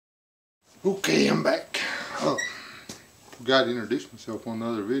Okay, I'm back. Forgot to introduce myself on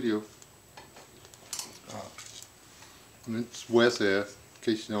another video. And it's Wes S. In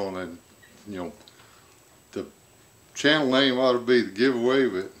case you know that, the channel name ought to be the giveaway,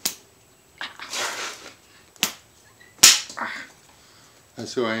 but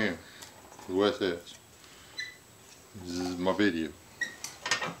that's who I am. Wes S. This is my video.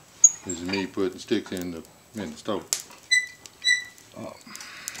 This is me putting sticks in the stove.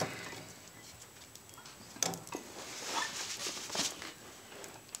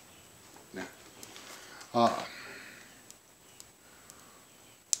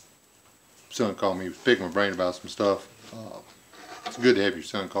 Son called me. He was picking my brain about some stuff. It's good to have your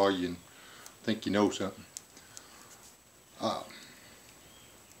son call you and think you know something. Well,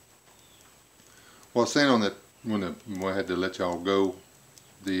 I was saying on that when I had to let y'all go,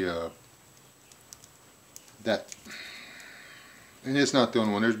 and it's not the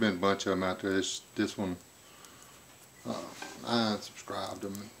only one. There's been a bunch of them out there. This one, I unsubscribed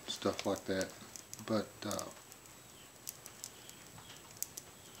them and stuff like that. But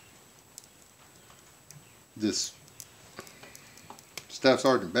this Staff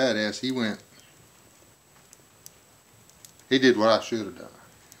Sergeant Badass, he did what I should have done.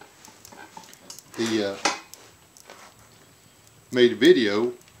 He made a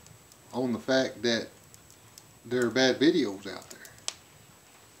video on the fact that there are bad videos out there.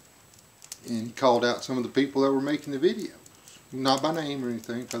 And he called out some of the people that were making the videos. Not by name or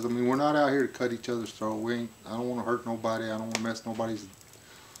anything, because I mean, we're not out here to cut each other's throat. I don't want to hurt nobody. I don't want to mess nobody's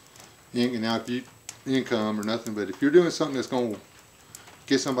income or nothing. But if you're doing something that's going to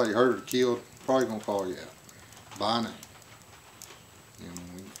get somebody hurt or killed, probably going to call you out by name. And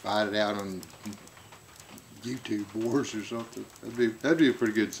we fight it out on YouTube wars or something. That'd be a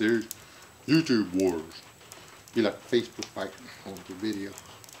pretty good series. YouTube wars. Be like a Facebook fight on the video.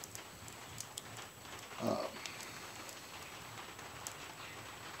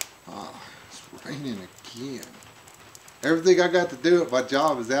 It's raining again. Everything I got to do at my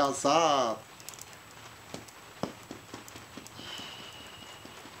job is outside.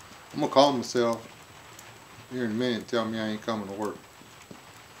 I'm gonna call myself here in a minute and tell me I ain't coming to work.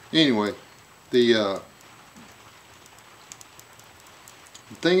 Anyway, the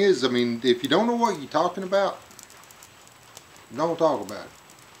thing is, I mean, if you don't know what you're talking about, don't talk about it.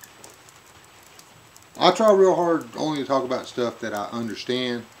 I try real hard only to talk about stuff that I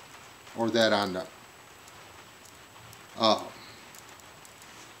understand or that I know.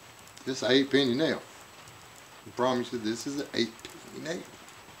 This is an 8-penny nail. I promise you this is an 8-penny nail.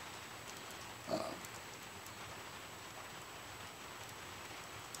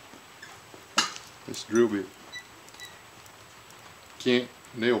 This drill bit. Can't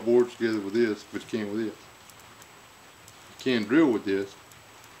nail boards together with this, but you can with this. You can drill with this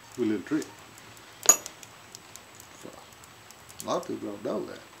with a little trick. So, a lot of people don't know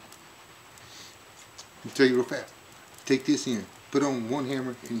that. I'll tell you real fast. Take this in, put on one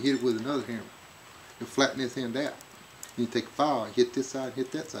hammer, and you hit it with another hammer. And flatten this end out. And you take a file, hit this side,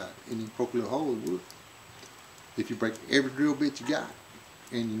 hit that side, and you poke a little hole in wood. If you break every drill bit you got,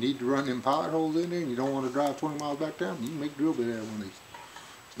 and you need to run them pilot holes in there, and you don't want to drive 20 miles back down, you can make a drill bit out of one of these.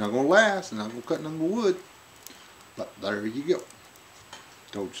 It's not going to last, it's not going to cut none of the wood, but there you go.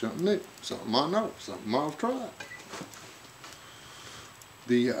 Told you something new, something I know, something I've tried.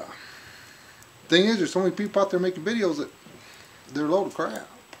 The thing is, there's so many people out there making videos that they're a load of crap.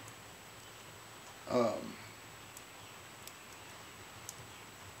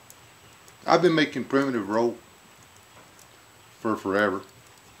 I've been making primitive rope for forever.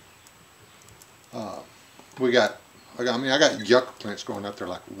 I got yucca plants growing up there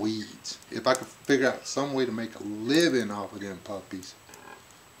like weeds. If I could figure out some way to make a living off of them puppies,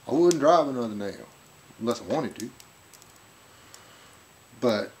 I wouldn't drive another nail unless I wanted to.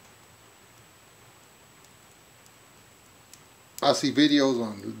 But I see videos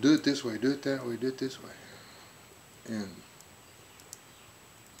on do it this way, do it that way, do it this way, and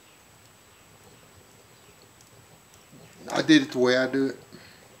I did it the way I do it,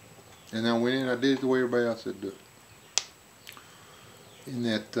 and I went in and I did it the way everybody else said do it. In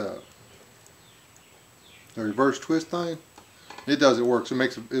that the reverse twist thing, it does, it works. It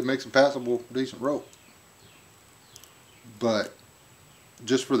makes a passable, decent rope. But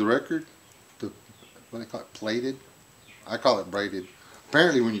just for the record, what do they call it, plated? I call it braided.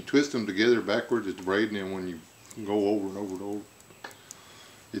 Apparently, when you twist them together backwards, it's braided, and when you go over and over and over,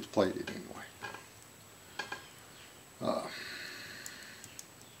 it's plated anyway.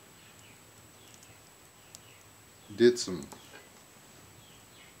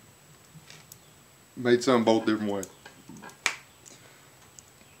 Made some both different ways.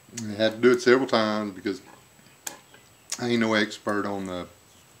 I had to do it several times because I ain't no expert on the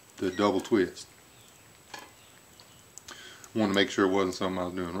double twist. I wanted to make sure it wasn't something I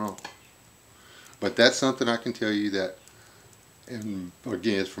was doing wrong. But that's something I can tell you that, and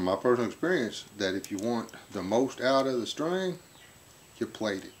again, it's from my personal experience, that if you want the most out of the string, you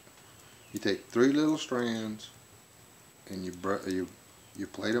plait it. You take 3 little strands and you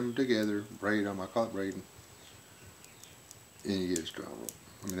plait them together, braid them, I call it braiding, and you get a straw rope.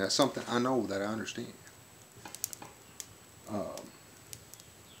 I mean, that's something I know, that I understand.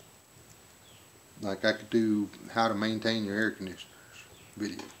 Like I could do how to maintain your air conditioners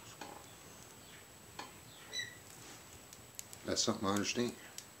videos. That's something I understand.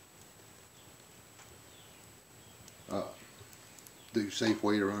 Do safe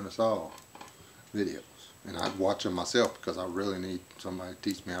way to run a saw videos. And I'd watch them myself because I really need somebody to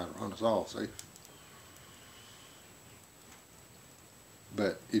teach me how to run a saw safe.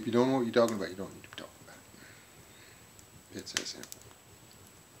 But if you don't know what you're talking about, you don't need to be talking about it. It's that simple.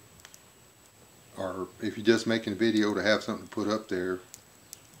 Or if you're just making a video to have something to put up there,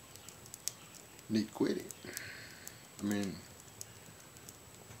 you need to quit it. I mean,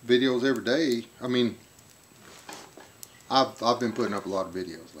 videos every day. I mean, I've been putting up a lot of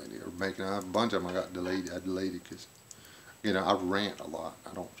videos lately, or making a bunch of them. I got deleted. I deleted because, you know, I rant a lot.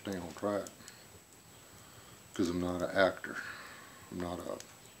 I don't stay on track because I'm not an actor. I'm not a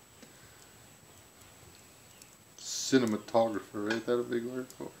cinematographer. Ain't that a big word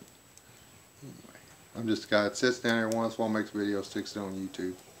for it? Anyway, I'm just a guy that sits down there once in a while, makes videos, sticks it on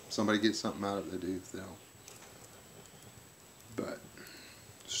YouTube. Somebody gets something out of it, they do. If they don't. But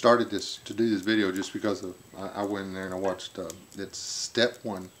started to do this video just because of I went in there and I watched it's Step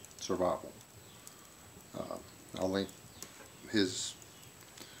 1 Survival. I'll link his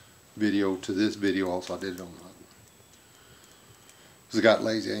video to this video also. I did it on because I got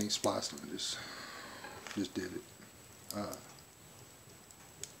lazy. I ain't splicing it. Just did it.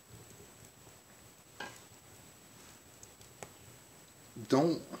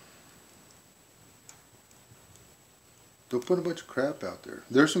 Don't put a bunch of crap out there.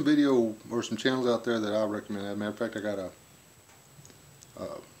 There's some video or some channels out there that I recommend. As a matter of fact, I got a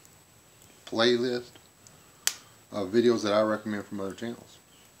playlist of videos that I recommend from other channels.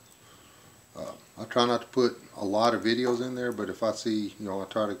 I try not to put a lot of videos in there, but if I see, you know, I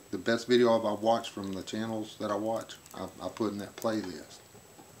try to, the best video I've watched from the channels that I watch, I put in that playlist.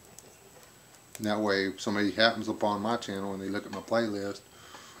 And that way, if somebody happens upon my channel and they look at my playlist,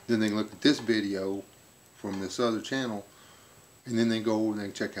 then they can look at this video from this other channel, and then they go over and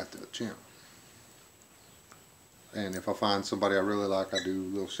they check out the channel. And if I find somebody I really like, I do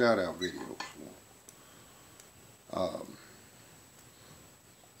little shout out videos for them.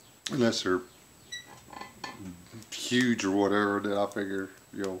 Unless they're huge or whatever, that I figure,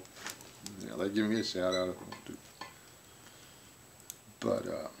 you know, yeah, they give me a shout out if I want to. But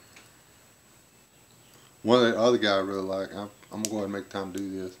one of the other guy I really like, I'm gonna go ahead and make time to do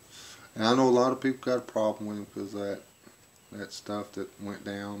this. And I know a lot of people got a problem with him because of that stuff that went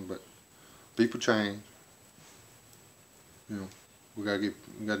down, but people change. You know, we gotta give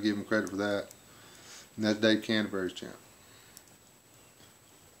him credit for that. And that's Dave Canterbury's channel.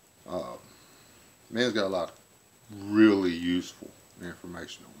 Man's got a lot of really useful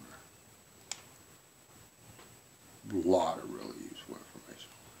information on there. A lot of really useful information.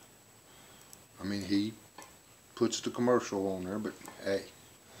 I mean, he puts the commercial on there, but hey,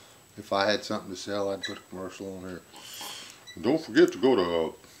 if I had something to sell, I'd put a commercial on there. And don't forget to go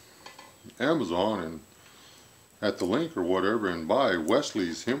to Amazon and at the link or whatever and buy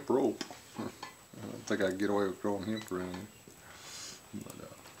Wesley's hemp rope. I don't think I'd get away with growing hemp around here. But,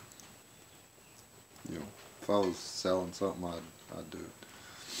 you know, if I was selling something, I'd do it.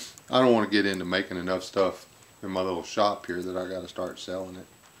 I don't want to get into making enough stuff in my little shop here that I got to start selling it.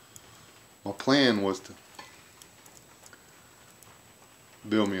 My plan was to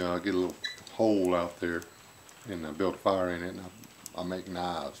build me get a little hole out there and build a fire in it, and I make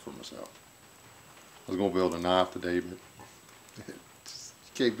knives for myself. I was going to build a knife today, but you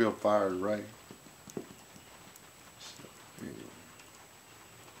can't build fires right. So, anyway.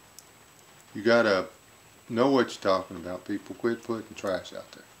 You got to know what you're talking about, people. Quit putting trash out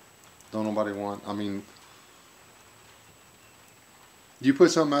there. Don't nobody want, I mean, you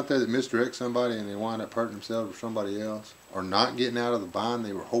put something out there that misdirects somebody and they wind up hurting themselves or somebody else, or not getting out of the bind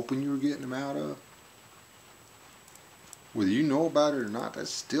they were hoping you were getting them out of, whether you know about it or not, that's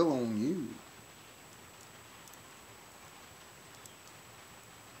still on you.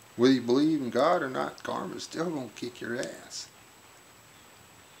 Whether you believe in God or not, karma's still going to kick your ass.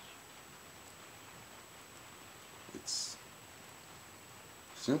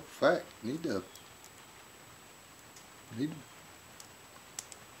 Simple fact. You need to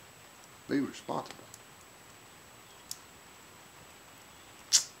be responsible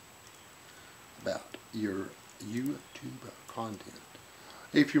about your YouTube content.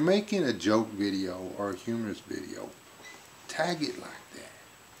 If you're making a joke video or a humorous video, tag it like that.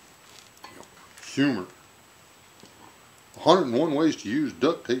 You know, humor. 101 ways to use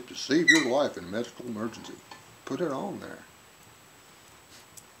duct tape to save your life in a medical emergency. Put it on there.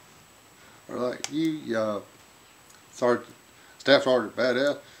 Or like Staff Sergeant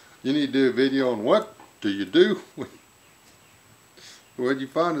Badass, you need to do a video on what do you do when you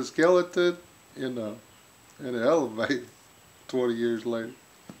find a skeleton in an elevator 20 years later.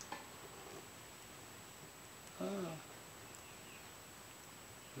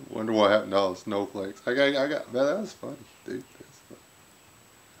 Wonder what happened to all the snowflakes. I got that was funny, dude. That's funny.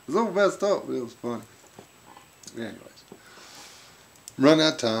 It was all messed up, but it was funny. Anyways, run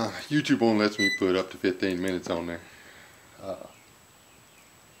out of time. YouTube only lets me put up to 15 minutes on there.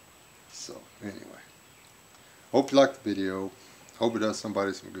 So anyway, hope you liked the video. Hope it does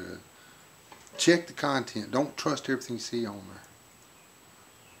somebody some good. Check the content. Don't trust everything you see on there.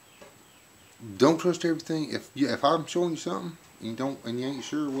 Don't trust everything. If I'm showing you something and you ain't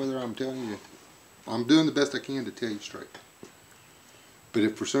sure whether I'm telling you, I'm doing the best I can to tell you straight. But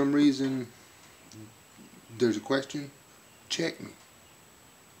if for some reason there's a question, check me.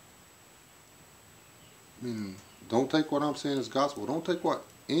 I mean, don't take what I'm saying as gospel. Don't take what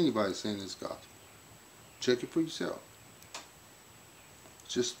anybody's saying as gospel. Check it for yourself.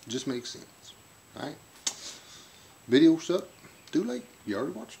 Just makes sense. Alright? Video's up. Too late. You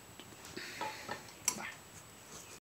already watched it.